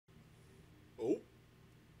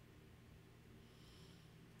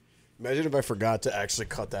Imagine if I forgot to actually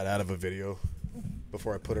cut that out of a video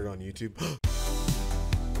before I put it on YouTube.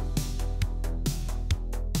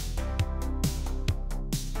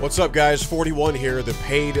 What's up, guys? FortyOne here, the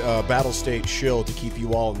paid battle state shill to keep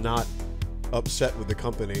you all not upset with the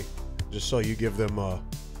company, just so you give them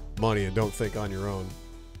money and don't think on your own.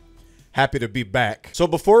 Happy to be back. So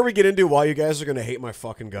before we get into why you guys are going to hate my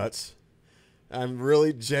fucking guts, I'm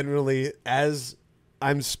really genuinely, as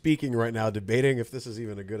I'm speaking right now, debating if this is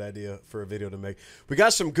even a good idea for a video to make. We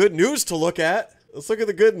got some good news to look at. Let's look at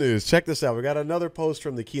the good news. Check this out. We got another post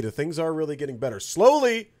from Nikita. Things are really getting better.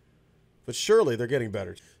 Slowly, but surely they're getting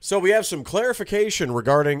better. So we have some clarification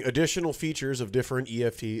regarding additional features of different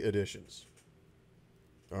EFT editions.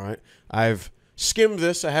 All right. I've skimmed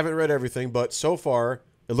this. I haven't read everything, but so far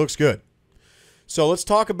it looks good. So let's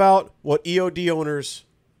talk about what EOD owners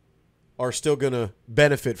are still going to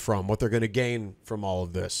benefit from, what they're going to gain from all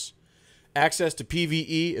of this. Access to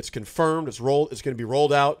PvE, it's confirmed, it's going to be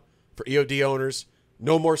rolled out for EOD owners.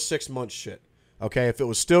 No more 6 months shit. Okay, if it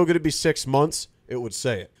was still going to be 6 months, it would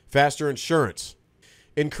say it. Faster insurance,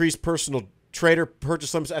 increased personal trader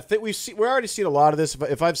purchase limits. I think we're already seen a lot of this.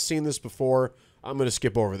 If I've seen this before, I'm going to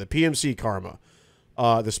skip over the PMC Karma.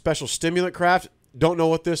 The special stimulant craft, don't know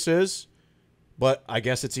what this is, but I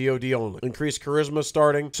guess it's EOD only. Increased charisma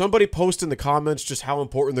starting. Somebody post in the comments just how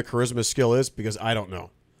important the charisma skill is, because I don't know.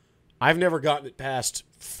 I've never gotten it past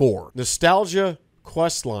 4. Nostalgia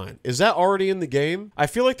quest line. Is that already in the game? I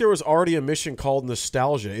feel like there was already a mission called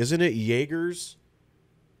Nostalgia. Isn't it Jaeger's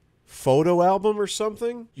photo album or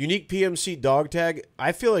something? Unique PMC dog tag.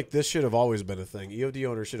 I feel like this should have always been a thing. EOD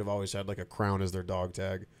owners should have always had like a crown as their dog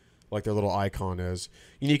tag, like their little icon is.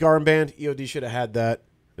 Unique armband. EOD should have had that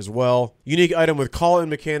as well. Unique item with call-in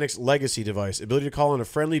mechanics legacy device. Ability to call in a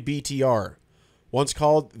friendly BTR. Once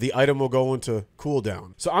called, the item will go into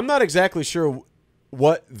cooldown. So I'm not exactly sure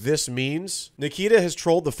what this means. Nikita has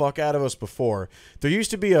trolled the fuck out of us before. There used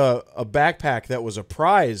to be a backpack that was a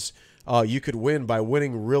prize you could win by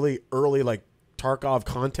winning really early like Tarkov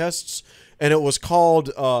contests, and it was called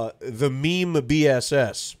the Meme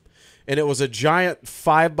BSS. And it was a giant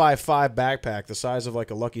 5x5 backpack the size of like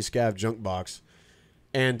a Lucky Scav junk box.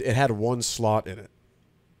 And it had 1 slot in it.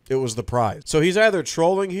 It was the prize. So he's either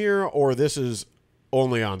trolling here or this is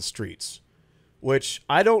only on streets, which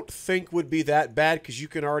I don't think would be that bad because you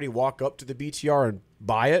can already walk up to the BTR and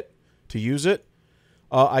buy it to use it.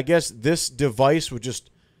 I guess this device would just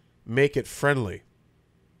make it friendly.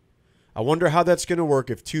 I wonder how that's going to work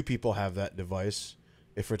if 2 people have that device,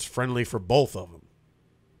 if it's friendly for both of them.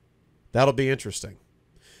 That'll be interesting,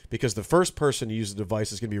 because the first person to use the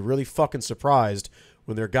device is going to be really fucking surprised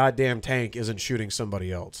when their goddamn tank isn't shooting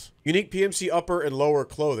somebody else. Unique PMC upper and lower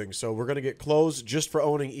clothing. So we're going to get clothes just for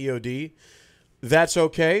owning EOD. That's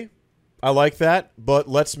okay. I like that. But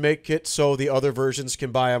let's make it so the other versions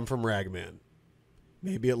can buy them from Ragman.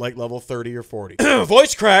 Maybe at like level 30 or 40.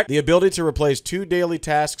 Voice crack. The ability to replace 2 daily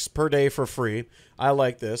tasks per day for free. I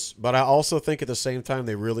like this. But I also think at the same time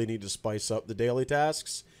they really need to spice up the daily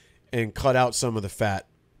tasks and cut out some of the fat,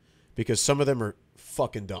 because some of them are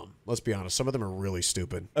fucking dumb. Let's be honest. Some of them are really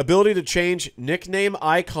stupid. Ability to change nickname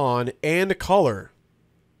icon and color.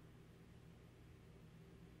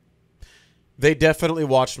 They definitely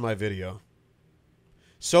watched my video.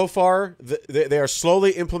 So far, they are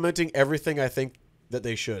slowly implementing everything I think that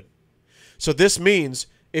they should. So this means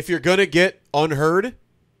if you're going to get unheard,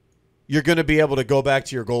 you're going to be able to go back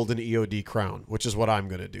to your golden EOD crown, which is what I'm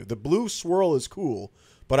going to do. The blue swirl is cool,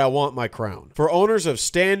 but I want my crown. For owners of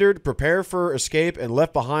Standard, Prepare for Escape, and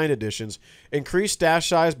Left Behind editions, increase stash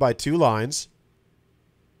size by 2 lines.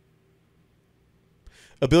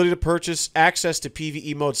 Ability to purchase access to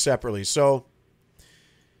PvE mode separately. So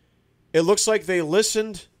it looks like they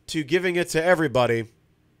listened to giving it to everybody,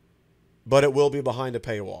 but it will be behind a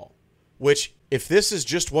paywall. Which, if this is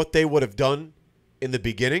just what they would have done in the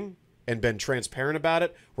beginning and been transparent about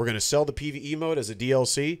it, we're going to sell the PvE mode as a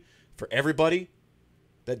DLC for everybody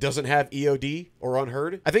that doesn't have EOD or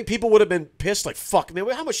unheard. I think people would have been pissed like, fuck, man,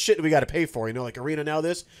 how much shit do we got to pay for? You know, like Arena now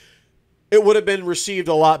this. It would have been received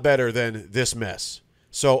a lot better than this mess.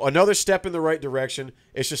 So another step in the right direction.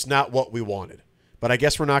 It's just not what we wanted. But I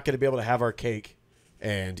guess we're not going to be able to have our cake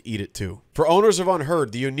and eat it too. For owners of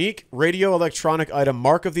Unheard, the unique radio electronic item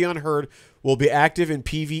Mark of the Unheard will be active in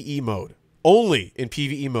PvE mode. Only in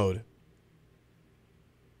PvE mode.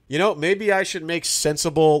 You know, maybe I should make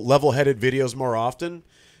sensible, level-headed videos more often,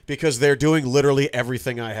 because they're doing literally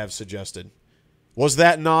everything I have suggested. Was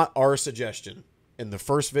that not our suggestion in the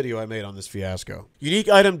first video I made on this fiasco? Unique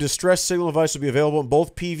item distress signal device will be available in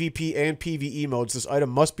both PvP and PvE modes. This item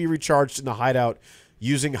must be recharged in the hideout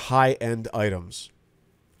using high-end items.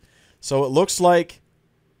 So it looks like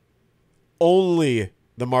only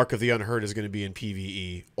the Mark of the Unheard is going to be in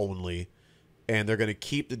PvE only. And they're going to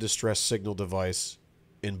keep the distress signal device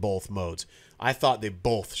in both modes. I thought they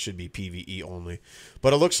both should be PvE only.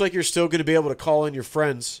 But it looks like you're still going to be able to call in your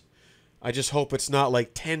friends. I just hope it's not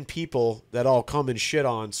like 10 people that all come and shit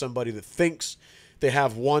on somebody that thinks they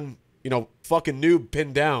have one, you know, fucking noob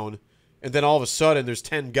pinned down, and then all of a sudden there's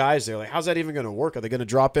 10 guys there. Like, how's that even going to work? Are they going to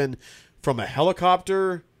drop in from a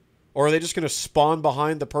helicopter? Or are they just going to spawn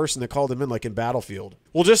behind the person that called them in, like in Battlefield?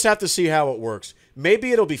 We'll just have to see how it works.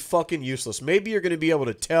 Maybe it'll be fucking useless. Maybe you're going to be able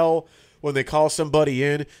to tell when they call somebody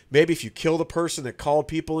in. Maybe if you kill the person that called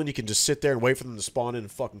people in, you can just sit there and wait for them to spawn in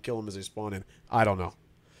and fucking kill them as they spawn in. I don't know.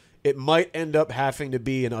 It might end up having to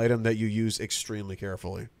be an item that you use extremely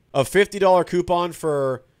carefully. A $50 coupon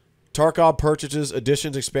for Tarkov purchases,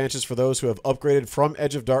 additions, expansions for those who have upgraded from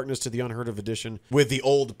Edge of Darkness to the Unheard of Edition with the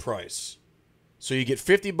old price. So you get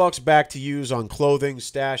 $50 back to use on clothing,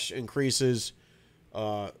 stash increases,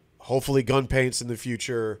 hopefully gun paints in the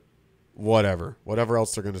future, whatever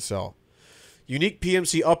else they're going to sell. Unique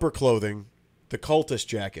PMC upper clothing, the Cultist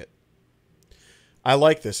jacket. I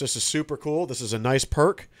like this. This is super cool. This is a nice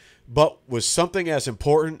perk. But with something as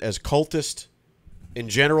important as Cultist in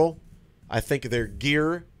general, I think their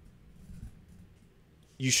gear,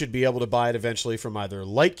 you should be able to buy it eventually from either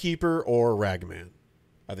Lightkeeper or Ragman.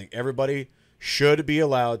 I think everybody should be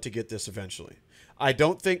allowed to get this eventually. I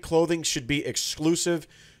don't think clothing should be exclusive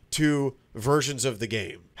to versions of the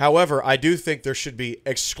game. However, I do think there should be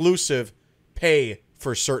exclusive pay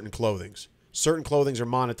for certain clothings. Certain clothings are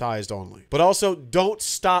monetized only. But also, don't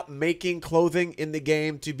stop making clothing in the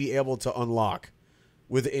game to be able to unlock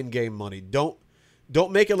with in-game money. Don't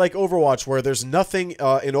make it like Overwatch, where there's nothing in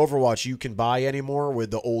Overwatch you can buy anymore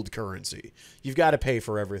with the old currency. You've got to pay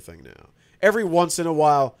for everything now. Every once in a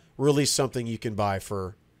while, release something you can buy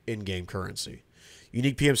for in-game currency.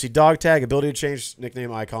 Unique PMC dog tag, ability to change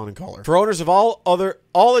nickname, icon, and color. For owners of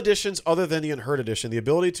all editions other than the Unheard edition, the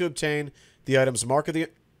ability to obtain the items Mark of the...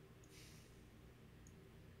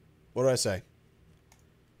 What did I say?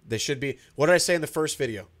 They should be... What did I say in the first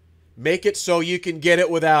video? Make it so you can get it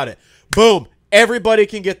without it. Boom! Everybody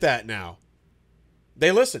can get that now.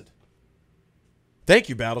 They listened. Thank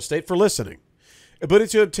you, Battlestate, for listening. Ability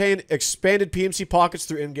to obtain expanded PMC pockets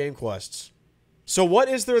through in-game quests. So what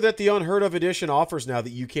is there that the Unheard of Edition offers now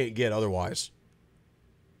that you can't get otherwise?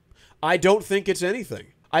 I don't think it's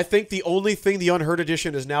anything. I think the only thing the Unheard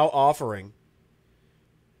Edition is now offering,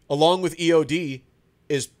 along with EOD,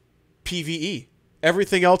 is PvE.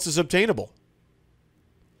 Everything else is obtainable.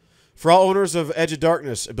 For all owners of Edge of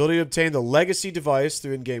Darkness, ability to obtain the Legacy device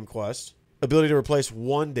through in-game quests. Ability to replace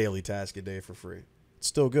one daily task a day for free. It's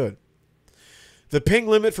still good. The ping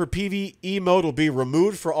limit for PvE mode will be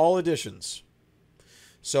removed for all editions.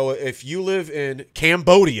 So if you live in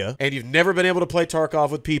Cambodia and you've never been able to play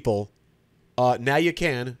Tarkov with people, now you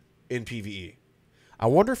can in PvE. I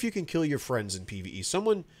wonder if you can kill your friends in PvE.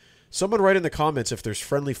 Someone write in the comments if there's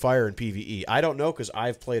friendly fire in PvE. I don't know because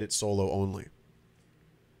I've played it solo only.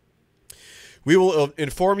 We will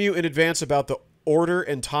inform you in advance about the order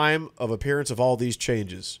and time of appearance of all these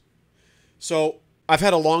changes. So, I've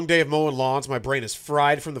had a long day of mowing lawns. My brain is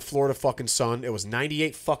fried from the Florida fucking sun. It was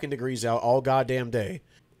 98 fucking degrees out all goddamn day.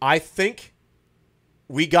 I think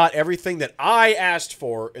we got everything that I asked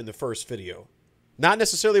for in the first video. Not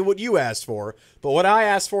necessarily what you asked for, but what I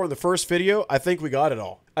asked for in the first video, I think we got it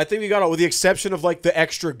all. I think we got it all, with the exception of like the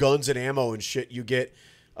extra guns and ammo and shit you get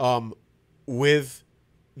with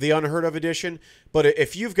the Unheard of Edition. But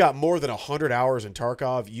if you've got more than 100 hours in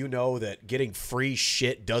Tarkov, you know that getting free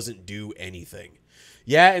shit doesn't do anything.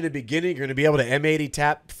 Yeah, in the beginning, you're going to be able to M80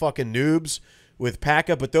 tap fucking noobs with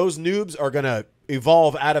P.A.K.A., but those noobs are going to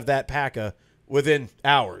evolve out of that P.A.K.A. within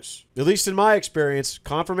hours. At least in my experience,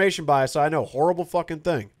 confirmation bias, I know, horrible fucking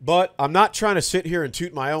thing. But I'm not trying to sit here and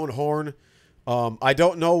toot my own horn. I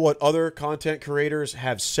don't know what other content creators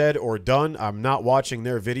have said or done. I'm not watching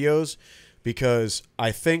their videos because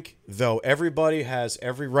I think, though everybody has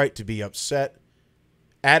every right to be upset,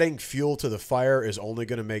 adding fuel to the fire is only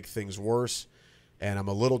going to make things worse. And I'm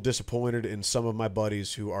a little disappointed in some of my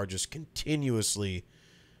buddies who are just continuously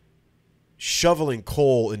shoveling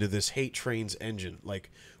coal into this hate train's engine.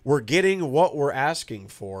 Like, we're getting what we're asking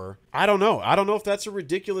for. I don't know. I don't know if that's a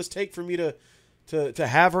ridiculous take for me to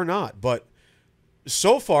have or not. But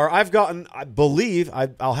so far, I've gotten, I believe,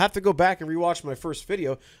 I'll have to go back and rewatch my first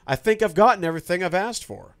video. I think I've gotten everything I've asked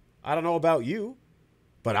for. I don't know about you,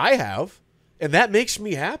 but I have. And that makes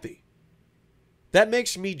me happy. That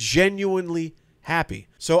makes me genuinely happy.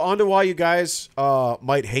 So on to why you guys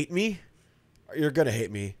might hate me. You're going to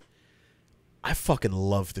hate me. I fucking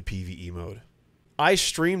love the PvE mode. I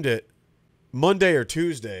streamed it Monday or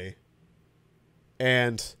Tuesday,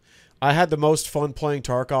 and I had the most fun playing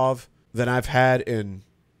Tarkov than I've had in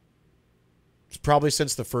probably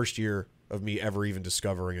since the first year of me ever even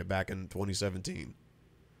discovering it back in 2017.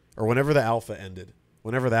 Or whenever the alpha ended.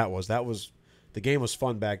 Whenever that was. The game was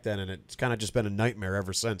fun back then, and it's kind of just been a nightmare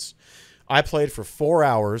ever since. I played for 4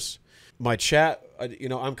 hours. My chat, you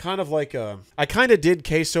know, I'm kind of like I kind of did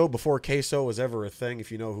queso before queso was ever a thing,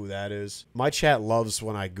 if you know who that is. My chat loves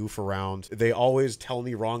when I goof around. They always tell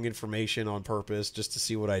me wrong information on purpose just to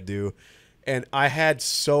see what I do. And I had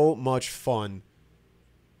so much fun,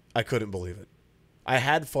 I couldn't believe it. I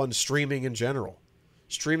had fun streaming in general.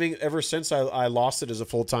 Streaming ever since I lost it as a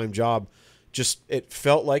full-time job, just it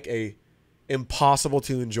felt like a impossible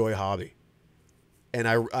to enjoy hobby. And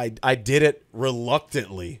I did it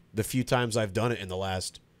reluctantly the few times I've done it in the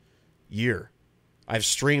last year. I've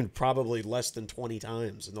streamed probably less than 20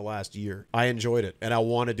 times in the last year. I enjoyed it, and I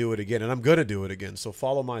want to do it again, and I'm going to do it again, so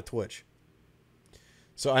follow my Twitch.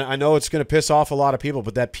 So I know it's going to piss off a lot of people,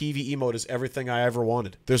 but that PvE mode is everything I ever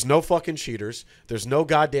wanted. There's no fucking cheaters. There's no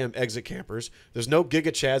goddamn exit campers. There's no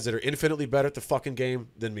Giga Chads that are infinitely better at the fucking game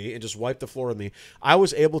than me and just wipe the floor with me. I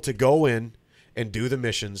was able to go in and do the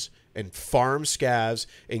missions and farm scavs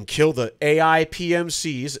and kill the AI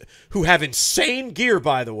PMCs who have insane gear,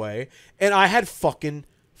 by the way, and I had fucking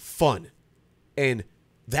fun. And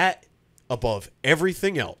that, above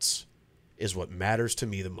everything else, is what matters to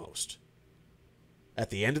me the most. At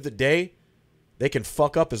the end of the day, they can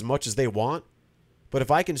fuck up as much as they want, but if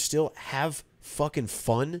I can still have fucking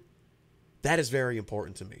fun, that is very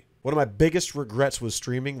important to me. One of my biggest regrets with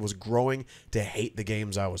streaming was growing to hate the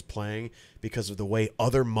games I was playing because of the way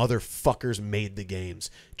other motherfuckers made the games.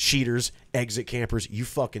 Cheaters, exit campers, you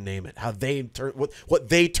fucking name it. How they what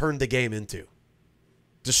they turned the game into.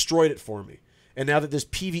 Destroyed it for me. And now that this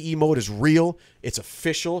PvE mode is real, it's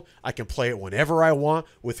official, I can play it whenever I want,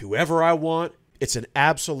 with whoever I want. It's an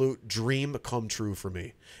absolute dream come true for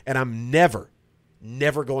me. And I'm never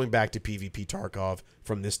going back to PvP Tarkov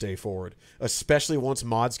from this day forward. Especially once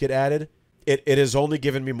mods get added. It has only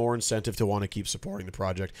given me more incentive to want to keep supporting the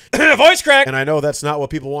project. Voice crack! And I know that's not what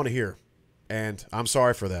people want to hear. And I'm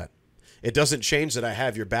sorry for that. It doesn't change that I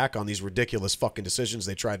have your back on these ridiculous fucking decisions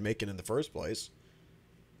they tried making in the first place.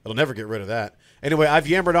 It'll never get rid of that. Anyway, I've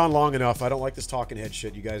yammered on long enough. I don't like this talking head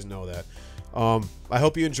shit. You guys know that. I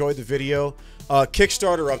hope you enjoyed the video.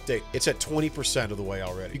 Kickstarter update. It's at 20% of the way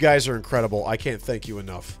already. You guys are incredible. I can't thank you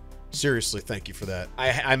enough. Seriously, thank you for that.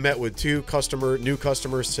 I met with 2 new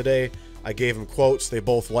customers today. I gave them quotes. They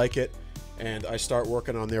both like it. And I start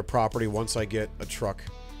working on their property once I get a truck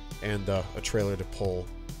and a trailer to pull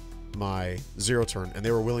my zero turn. And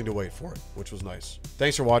they were willing to wait for it, which was nice.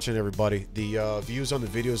 Thanks for watching, everybody. The views on the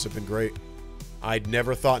videos have been great. I'd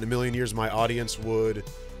never thought in a million years my audience would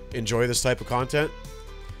enjoy this type of content.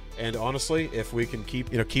 And honestly, if we can keep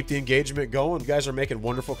the engagement going, you guys are making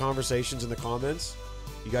wonderful conversations in the comments.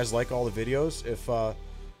 You guys like all the videos.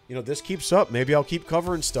 If this keeps up, maybe I'll keep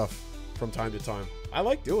covering stuff from time to time. I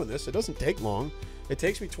like doing this. It doesn't take long. It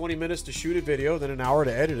takes me 20 minutes to shoot a video, then an hour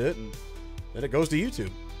to edit it, and then it goes to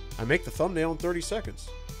YouTube. I make the thumbnail in 30 seconds.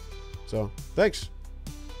 So, thanks.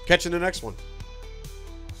 Catch you in the next one.